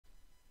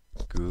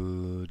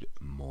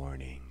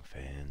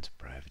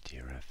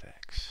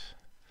PrivateerFX,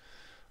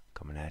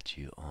 coming at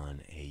you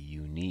on a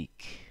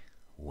unique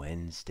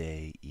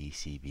Wednesday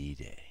ECB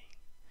day.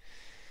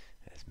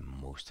 As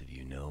most of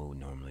you know,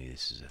 normally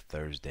this is a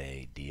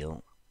Thursday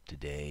deal.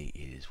 Today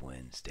it is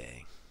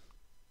Wednesday.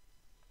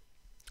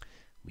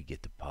 We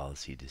get the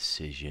policy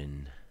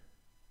decision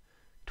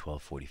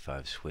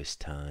 12:45 Swiss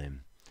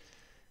time.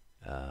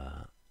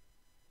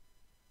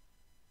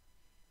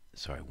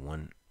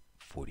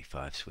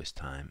 1:45 Swiss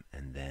time,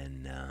 and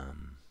then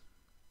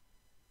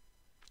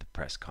the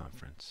press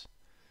conference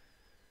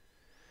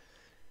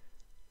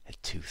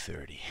at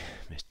 2:30.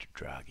 Mr.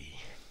 Draghi,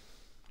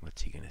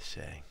 what's he gonna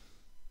say?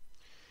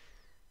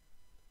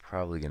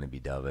 Probably gonna be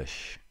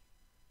dovish.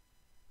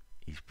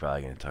 He's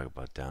probably gonna talk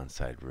about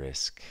downside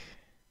risk,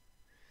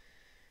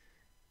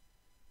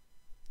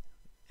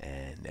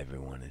 and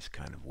everyone is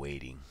kind of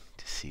waiting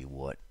to see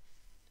what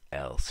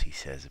else he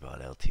says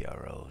about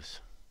LTROs.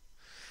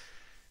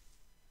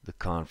 The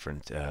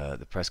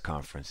press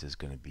conference is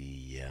going to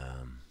be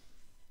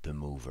the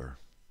mover,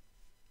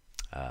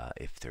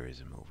 if there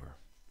is a mover.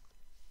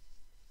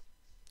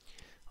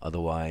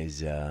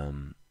 Otherwise,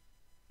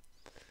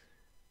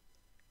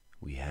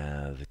 we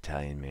have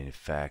Italian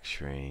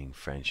manufacturing,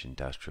 French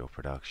industrial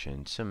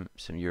production, some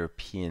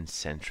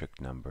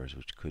European-centric numbers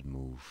which could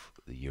move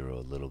the euro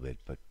a little bit,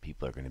 but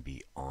people are going to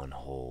be on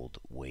hold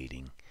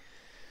waiting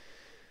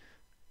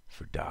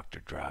for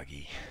Dr.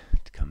 Draghi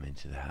to come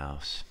into the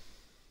house.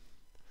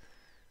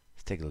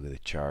 Let's take a look at the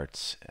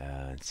charts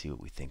and see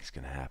what we think is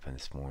going to happen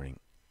this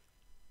morning.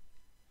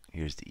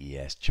 Here's the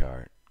ES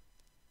chart.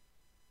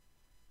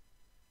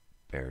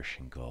 Bearish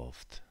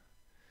engulfed.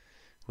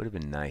 Would have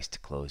been nice to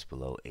close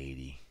below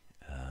 80.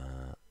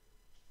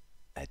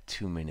 At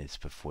 2 minutes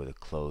before the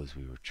close,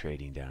 we were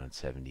trading down at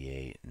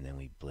 78, and then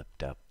we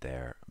blipped up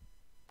there.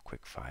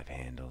 Quick 5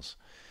 handles,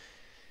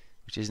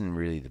 which isn't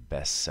really the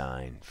best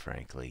sign,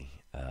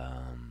 frankly.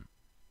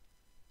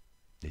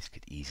 This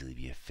could easily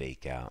be a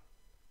fake out.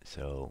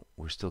 So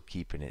we're still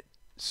keeping it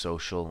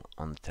social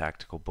on the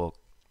tactical book.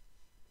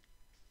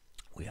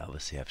 We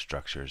obviously have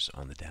structures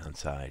on the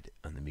downside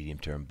on the medium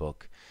term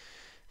book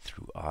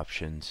through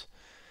options.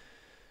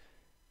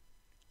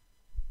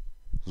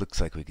 Looks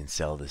like we can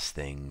sell this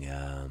thing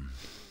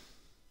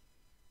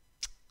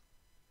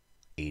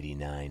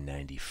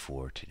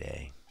 89.94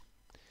 today.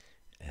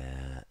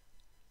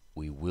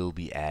 We will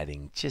be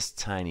adding just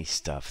tiny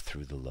stuff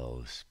through the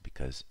lows,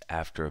 because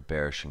after a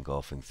bearish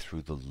engulfing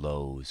through the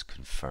lows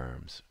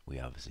confirms, we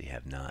obviously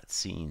have not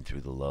seen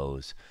through the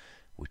lows,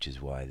 which is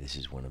why this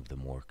is one of the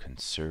more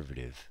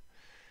conservative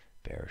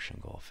bearish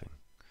engulfing.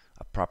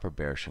 A proper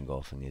bearish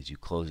engulfing is you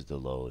close at the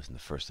lows, and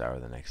the first hour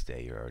of the next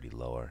day you're already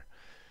lower.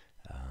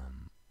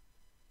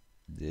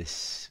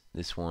 This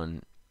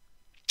one,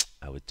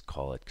 I would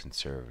call it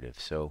conservative.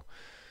 So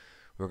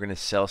we're going to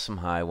sell some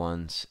high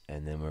ones,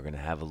 and then we're going to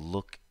have a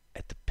look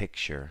at the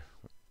picture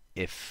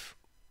if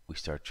we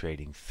start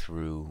trading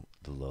through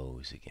the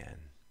lows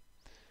again,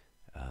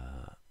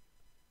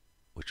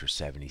 which were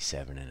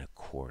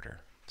 77.25.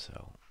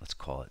 So let's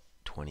call it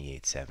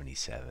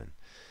 28.77.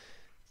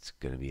 It's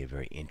going to be a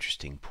very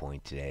interesting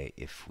point today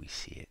if we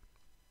see it.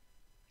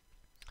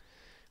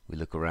 We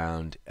look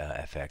around,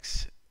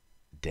 FX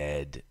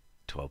dead,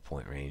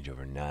 12-point range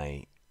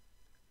overnight.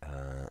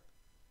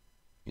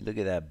 You look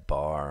at that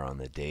bar on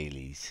the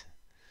dailies.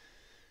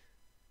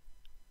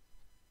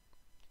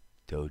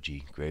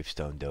 Doji,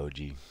 gravestone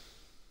doji,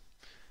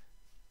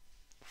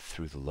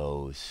 through the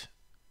lows,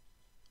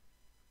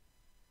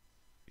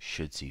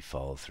 should see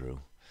follow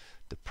through.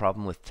 The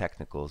problem with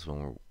technicals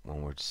when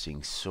we're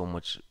seeing so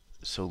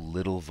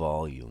little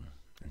volume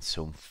and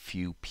so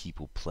few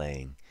people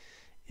playing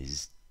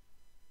is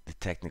the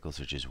technicals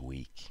are just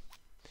weak.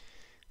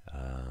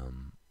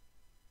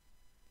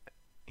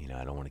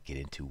 I don't want to get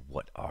into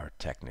what are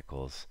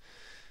technicals,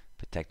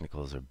 but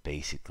technicals are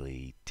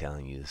basically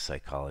telling you the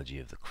psychology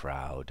of the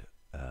crowd.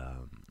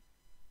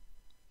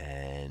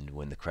 And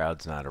when the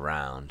crowd's not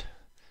around,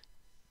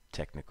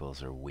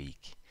 technicals are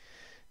weak.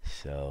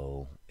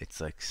 So it's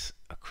like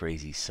a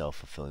crazy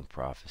self-fulfilling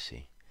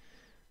prophecy.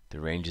 The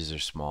ranges are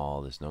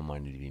small, there's no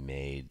money to be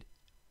made.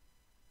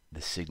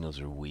 The signals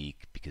are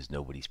weak because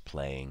nobody's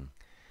playing.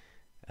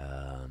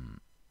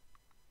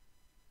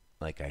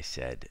 Like I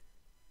said,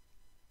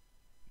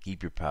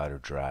 keep your powder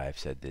dry. I've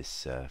said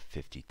this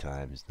 50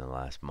 times in the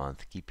last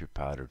month. Keep your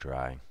powder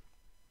dry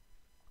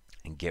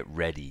and get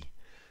ready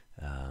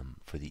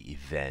for the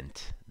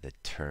event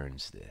that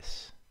turns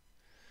this.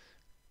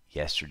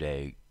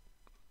 Yesterday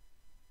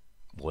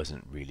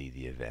wasn't really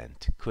the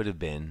event. Could have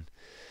been,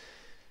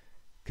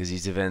 because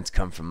these events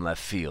come from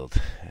left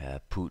field.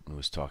 Putin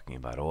was talking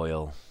about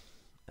oil.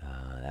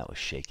 That was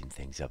shaking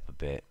things up a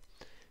bit.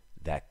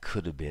 That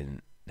could have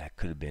been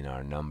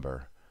our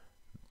number,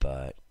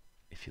 but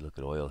if you look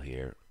at oil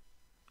here,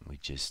 we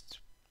just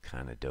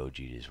kind of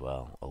dojied as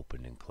well,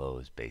 opened and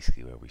closed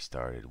basically where we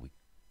started. We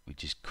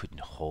just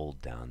couldn't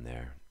hold down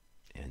there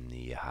in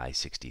the high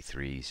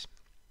 63s.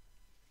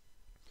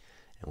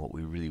 And what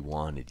we really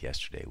wanted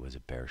yesterday was a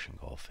bearish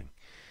engulfing.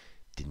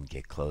 Didn't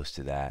get close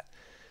to that.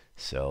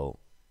 So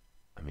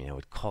I mean, I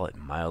would call it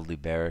mildly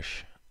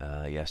bearish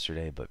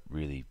yesterday, but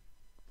really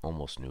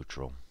almost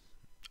neutral.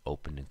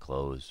 Open and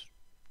close,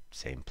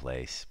 same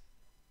place.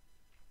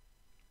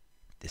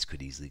 This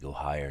could easily go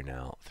higher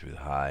now through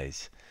the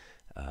highs,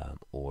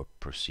 or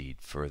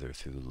proceed further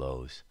through the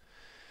lows.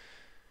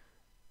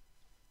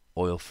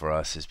 Oil for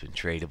us has been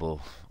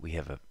tradable. We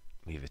have a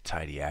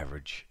tidy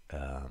average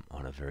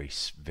on a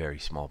very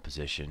small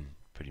position,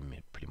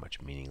 pretty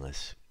much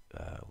meaningless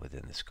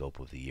within the scope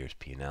of the year's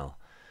P&L.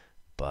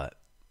 But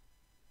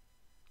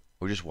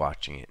we're just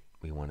watching it.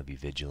 We want to be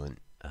vigilant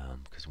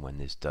because when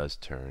this does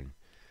turn,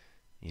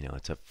 you know,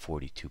 it's up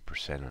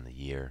 42% on the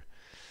year.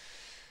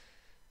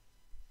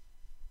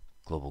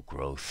 Global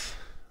growth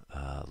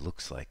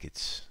looks like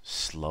it's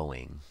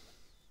slowing,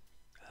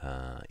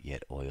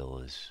 yet oil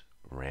is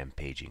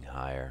rampaging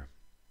higher.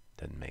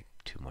 Doesn't make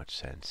too much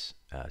sense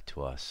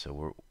to us.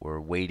 So we're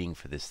waiting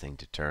for this thing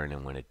to turn,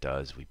 and when it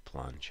does, we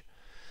plunge.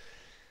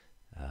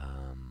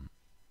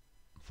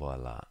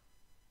 Voila.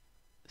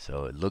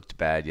 So it looked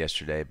bad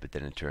yesterday, but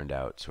then it turned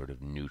out sort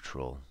of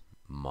neutral,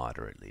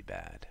 moderately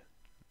bad.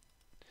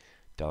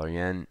 Dollar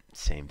yen,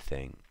 same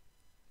thing.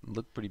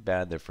 Looked pretty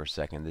bad there for a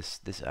second.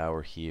 This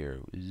hour here,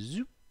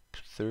 zoop,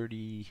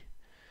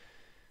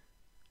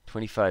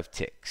 25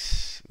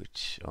 ticks,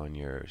 which on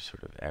your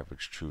sort of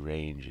average true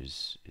range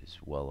is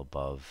well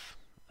above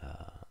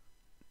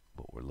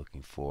what we're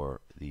looking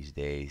for these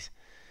days.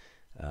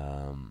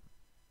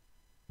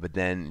 But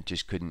then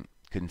just couldn't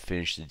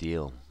finish the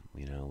deal.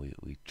 You know,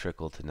 we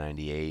trickled to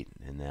 98,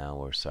 and now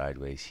we're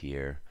sideways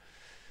here.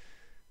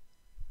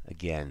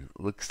 Again,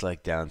 looks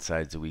like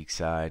downside's a weak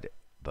side,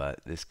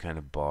 but this kind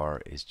of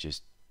bar is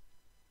just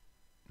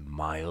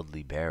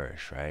mildly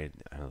bearish, right?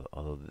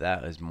 Although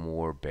that is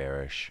more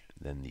bearish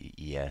than the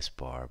ES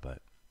bar,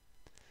 but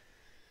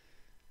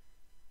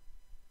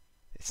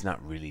it's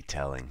not really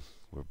telling.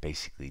 We're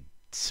basically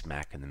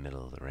smack in the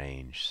middle of the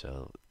range,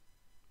 so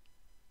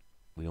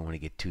we don't want to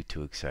get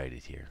too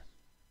excited here.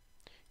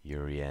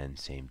 Euro yen,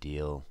 same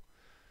deal.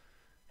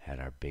 Had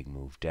our big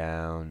move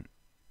down.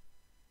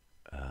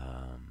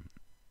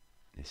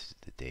 This is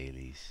the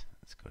dailies.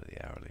 Let's go to the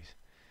hourlies.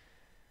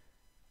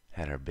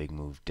 Had our big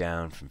move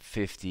down from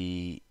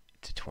 50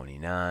 to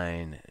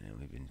 29, and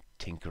we've been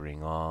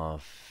tinkering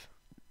off.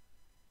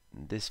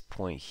 This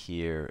point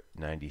here,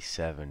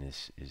 97,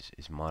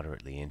 is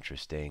moderately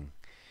interesting.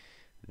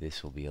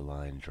 This will be a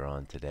line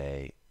drawn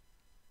today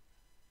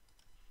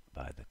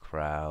by the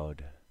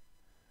crowd.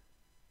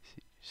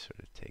 So sort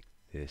of take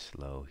this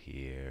low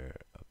here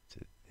up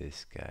to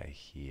this guy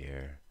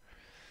here.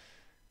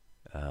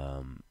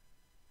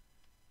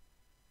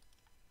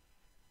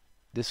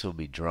 This will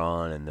be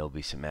drawn, and there'll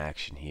be some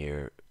action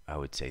here, I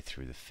would say,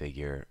 through the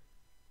figure.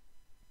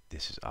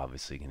 This is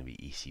obviously going to be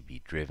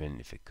ECB driven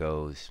if it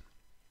goes.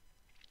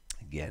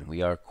 Again,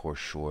 we are core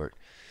short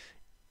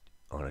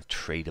on a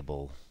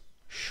tradable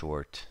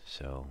short,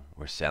 so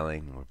we're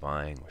selling, we're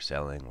buying, we're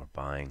selling, we're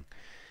buying.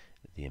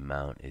 The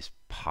amount is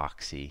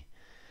poxy,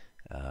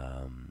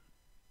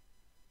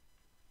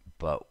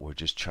 but we're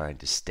just trying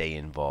to stay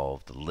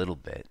involved a little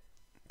bit,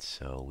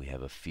 so we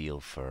have a feel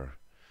for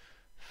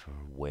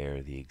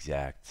where the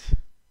exact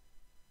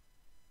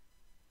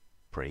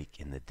break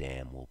in the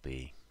dam will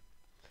be.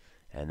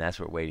 And that's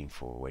what we're waiting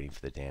for. We're waiting for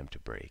the dam to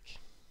break.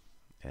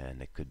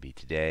 And it could be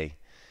today.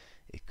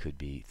 It could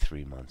be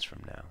 3 months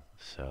from now.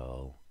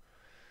 So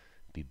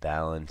be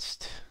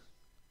balanced.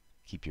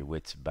 Keep your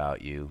wits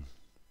about you.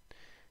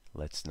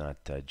 Let's not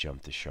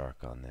jump the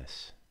shark on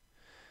this.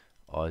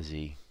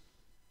 Aussie.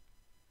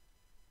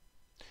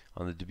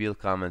 On the Debile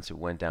comments, it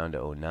went down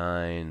to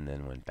 09,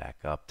 then went back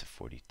up to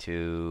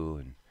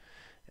 42,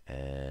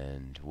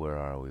 and where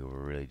are we?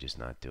 We're really just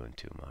not doing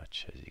too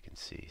much, as you can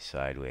see.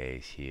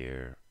 Sideways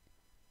here.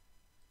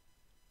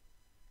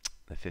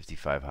 The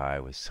 55 high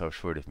was so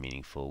sort of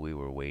meaningful. We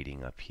were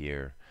waiting up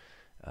here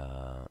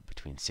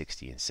between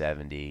 60 and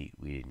 70.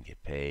 We didn't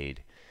get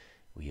paid.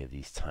 We have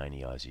these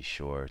tiny Aussie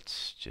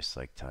shorts, just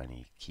like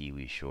tiny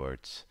Kiwi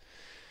shorts.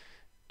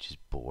 Just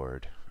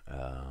bored.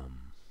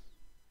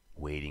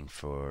 Waiting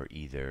for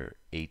either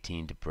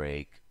 18 to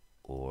break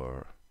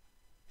or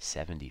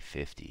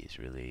 70.50 is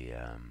really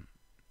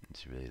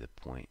the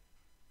point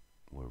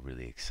we're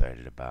really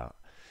excited about.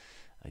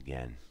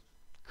 Again,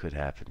 could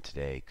happen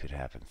today, could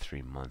happen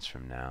 3 months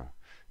from now,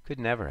 could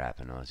never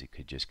happen. Aussie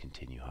could just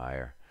continue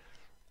higher.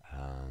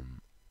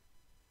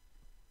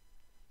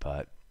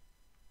 But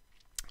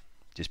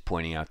just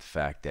pointing out the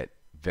fact that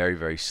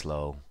very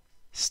slow,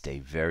 stay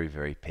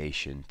very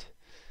patient.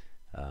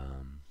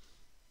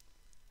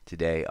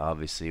 Today,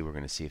 obviously, we're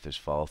going to see if there's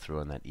follow through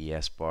on that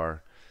ES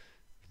bar,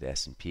 the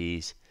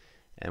S&Ps,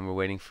 and we're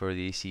waiting for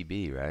the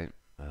ECB, right?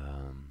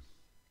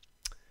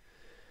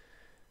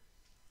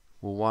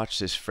 We'll watch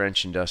this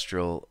French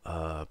industrial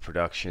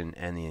production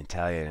and the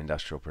Italian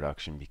industrial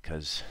production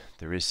because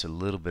there is a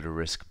little bit of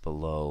risk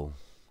below,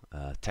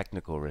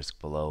 technical risk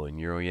below in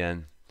Euro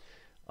yen.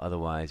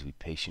 Otherwise, we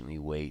patiently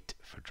wait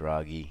for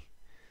Draghi.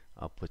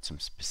 I'll put some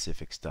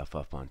specific stuff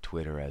up on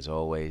Twitter as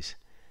always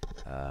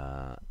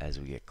as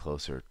we get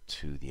closer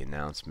to the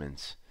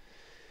announcements.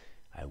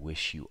 I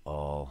wish you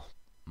all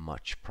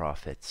much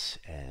profits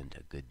and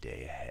a good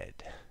day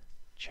ahead.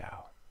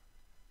 Ciao.